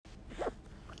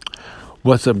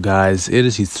What's up, guys? It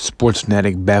is the Sports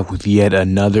Fanatic back with yet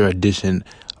another edition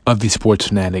of the Sports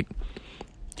Fanatic.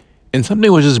 And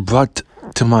something was just brought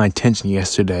to my attention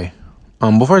yesterday.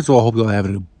 Well, first of all, I hope you all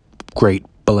having a great,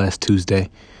 blessed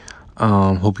Tuesday.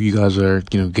 Hope you guys are,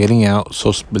 getting out,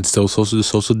 but still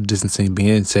social distancing,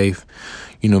 being safe.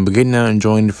 But getting out,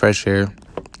 enjoying the fresh air.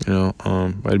 Ready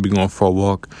to be going for a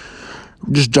walk.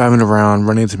 Just driving around,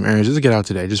 running some errands. Just get out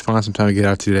today. Just find some time to get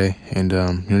out today, and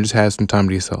just have some time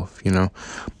to yourself.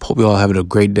 Hope you all having a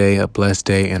great day, a blessed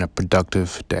day, and a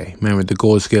productive day. Remember, the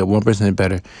goal is to get 1%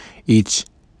 better each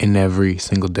and every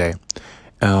single day.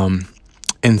 And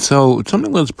so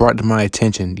something was brought to my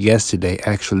attention yesterday,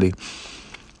 actually,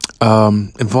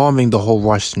 involving the whole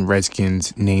Washington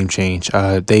Redskins name change.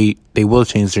 They will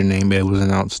change their name. It was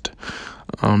announced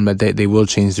that they will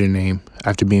change their name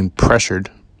after being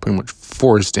pressured, pretty much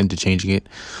forced into changing it.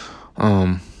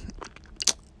 But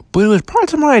it was brought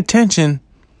to my attention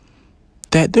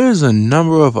that there's a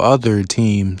number of other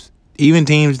teams, even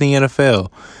teams in the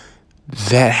NFL,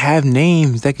 that have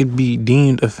names that could be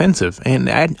deemed offensive. And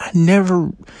I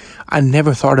never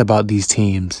thought about these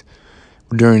teams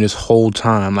during this whole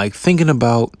time. Like, thinking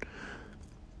about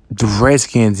the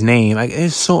Redskins name,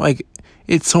 it's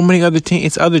so many other teams.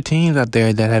 It's other teams out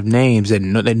there that have names that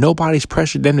nobody's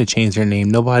pressured them to change their name.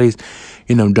 Nobody's,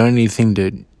 done anything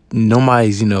to.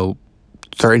 Nobody's,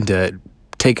 threatened to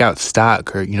take out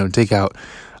stock or take out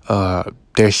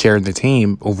their share of the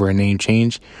team over a name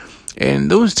change.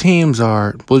 And those teams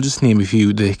are, we'll just name a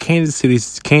few: the Kansas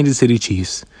City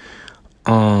Chiefs,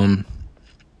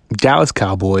 Dallas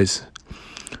Cowboys,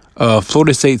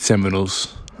 Florida State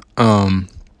Seminoles, and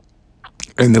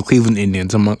the Cleveland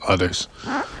Indians, among others.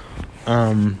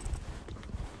 And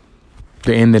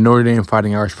the Notre Dame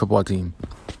Fighting Irish football team.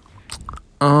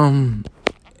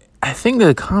 I think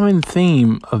the common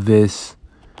theme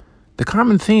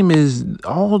is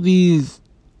all these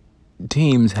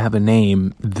teams have a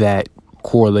name that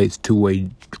correlates to a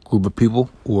group of people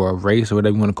or a race or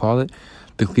whatever you want to call it.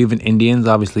 The Cleveland Indians,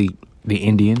 obviously the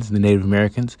Indians, the Native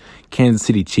Americans. Kansas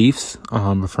City Chiefs,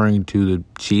 referring to the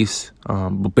Chiefs,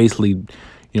 but basically,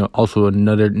 also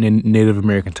another Native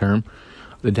American term.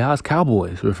 The Dallas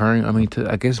Cowboys, referring,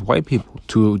 to, I guess, white people,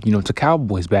 to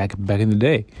cowboys back in the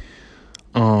day.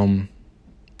 And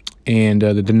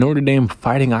the Notre Dame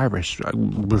Fighting Irish,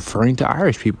 referring to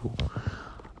Irish people.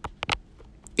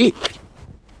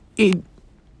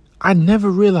 I never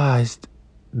realized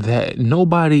that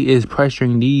nobody is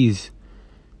pressuring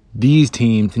these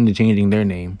teams into changing their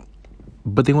name,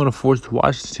 but they want to force the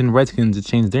Washington Redskins to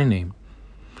change their name.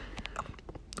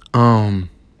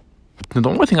 The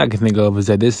only thing I can think of is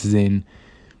that this is in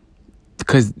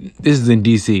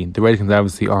D.C. The Redskins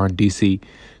obviously are in D.C.,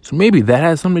 so maybe that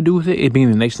has something to do with it being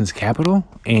the nation's capital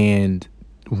and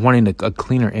wanting a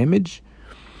cleaner image.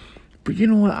 But you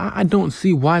know what? I don't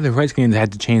see why the Redskins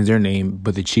had to change their name,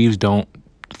 but the Chiefs don't,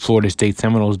 Florida State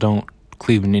Seminoles don't,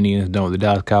 Cleveland Indians don't, the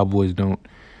Dallas Cowboys don't,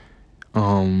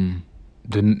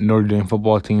 the Notre Dame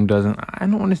football team doesn't. I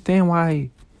don't understand why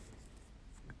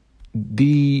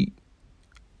the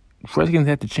Redskins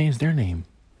have to change their name.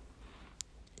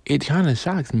 It kind of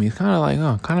shocks me. It's kind of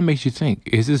like, kind of makes you think,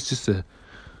 is this just a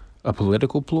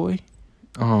political ploy?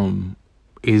 Do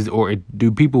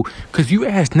people, because you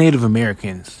ask Native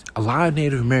Americans, a lot of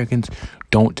Native Americans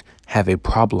don't have a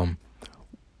problem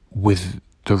with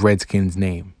the Redskins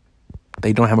name.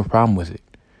 They don't have a problem with it.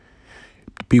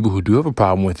 The people who do have a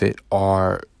problem with it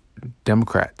are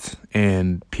Democrats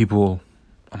and people.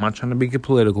 I'm not trying to make it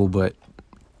political, but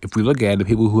if we look at it, the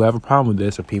people who have a problem with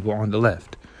this are people on the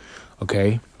left.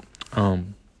 Okay?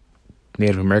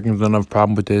 Native Americans don't have a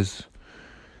problem with this.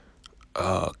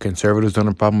 Conservatives don't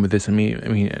have a problem with this. I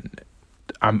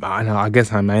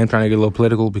guess I am trying to get a little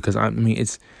political because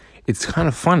it's kind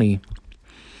of funny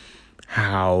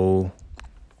how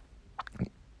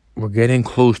we're getting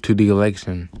close to the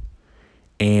election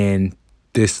and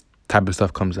this type of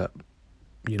stuff comes up.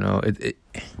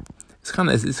 It's kind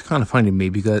of funny to me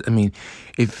because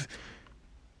if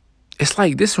it's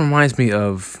like, this reminds me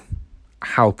of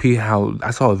how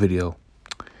I saw a video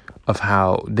of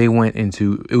how they went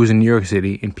into, it was in New York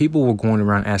City, and people were going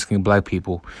around asking black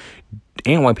people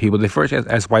and white people. They first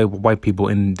asked white people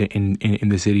in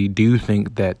the city, do you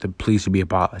think that the police should be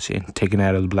abolished and taken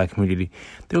out of the black community?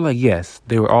 They were like, yes.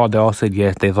 They all said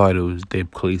yes. They thought the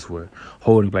police were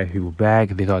holding black people back.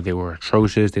 They thought they were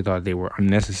atrocious. They thought they were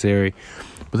unnecessary.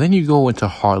 But then you go into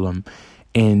Harlem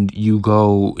and you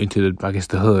go into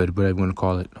the hood, whatever you want to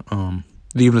call it.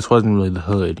 Even this wasn't really the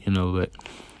hood, but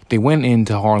they went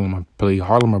into Harlem, I believe,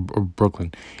 Harlem or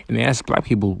Brooklyn, and they asked black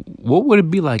people, what would it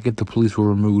be like if the police were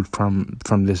removed from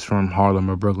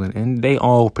Harlem or Brooklyn? And they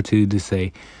all proceeded to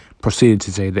say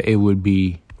that it would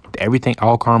be everything,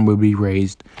 all crime would be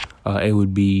raised. It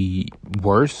would be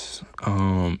worse.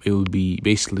 It would be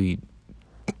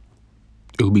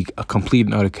a complete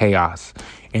and utter chaos,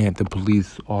 and the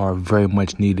police are very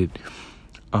much needed.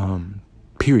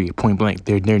 Period. Point blank.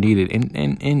 They're needed,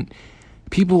 and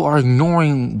people are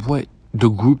ignoring what the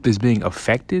group that's being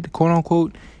affected, quote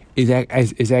unquote, is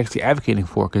actually advocating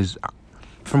for. Because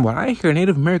from what I hear,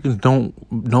 Native Americans don't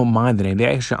mind the name. They're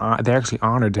actually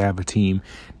honored to have a team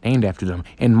named after them,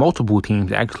 and multiple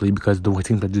teams actually, because the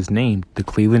teams I just named: the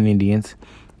Cleveland Indians,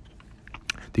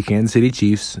 the Kansas City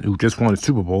Chiefs, who just won the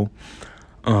Super Bowl,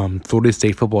 Florida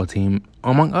State football team,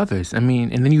 among others. I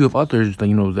mean, and then you have others,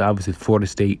 like, obviously Florida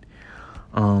State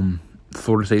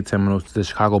Seminoles, the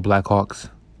Chicago Blackhawks.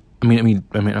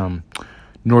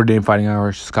 Notre Dame Fighting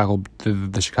Irish,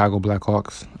 the Chicago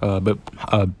Blackhawks.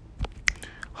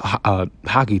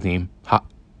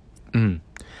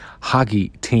 Hockey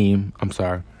team. I'm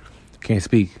sorry, can't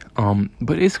speak.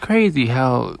 But it's crazy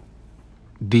how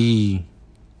the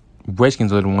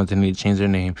Redskins are the ones that need to change their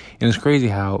name, and it's crazy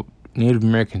how Native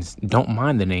Americans don't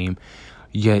mind the name,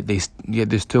 yet there's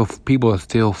still people are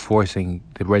still forcing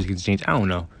the Redskins to change. I don't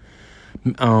know.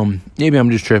 Maybe I'm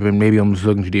just tripping. Maybe I'm just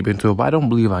looking too deep into it, but I don't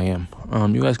believe I am.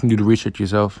 You guys can do the research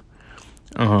yourself.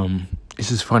 It's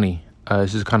just funny.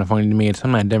 It's just kind of funny to me. It's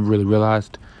something I never really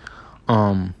realized.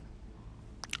 I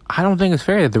don't think it's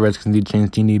fair that the Redskins need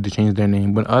to change their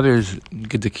name when others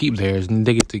get to keep theirs, and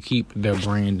they get to keep their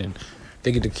brand, and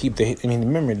they get to keep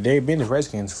remember, they've been the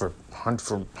Redskins for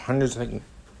hundreds, like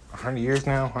 100 years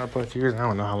now, 100+ years. I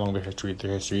don't know how long their history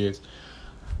is,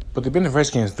 but they've been the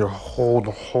Redskins the whole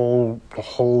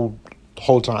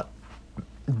time.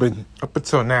 But up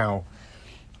until now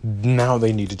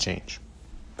they need to change.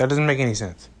 That doesn't make any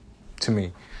sense to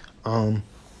me. I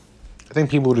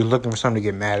think people are just looking for something to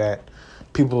get mad at.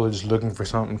 People are just looking for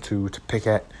something to pick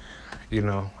at. I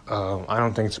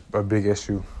don't think it's a big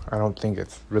issue. I don't think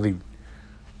it's really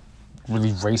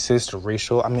racist or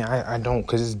racial. I mean, I don't,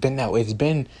 because it's been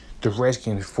the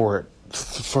Redskins for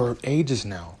ages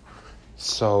now.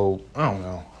 So I don't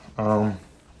know.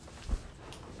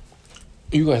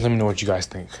 You guys, let me know what you guys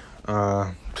think.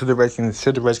 Should the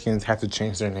Redskins have to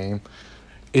change their name?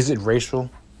 Is it racial?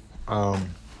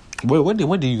 What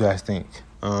do you guys think?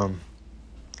 I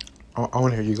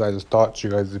want to hear you guys' thoughts, you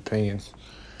guys' opinions.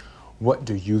 What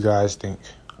do you guys think?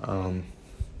 And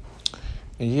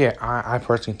yeah, I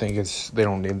personally think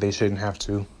they shouldn't have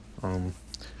to.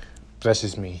 That's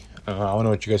just me. I don't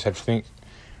know what you guys have to think.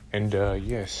 And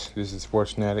yes, this is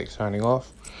Sports Fanatic signing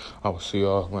off. I will see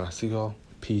y'all when I see y'all.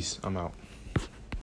 Peace. I'm out.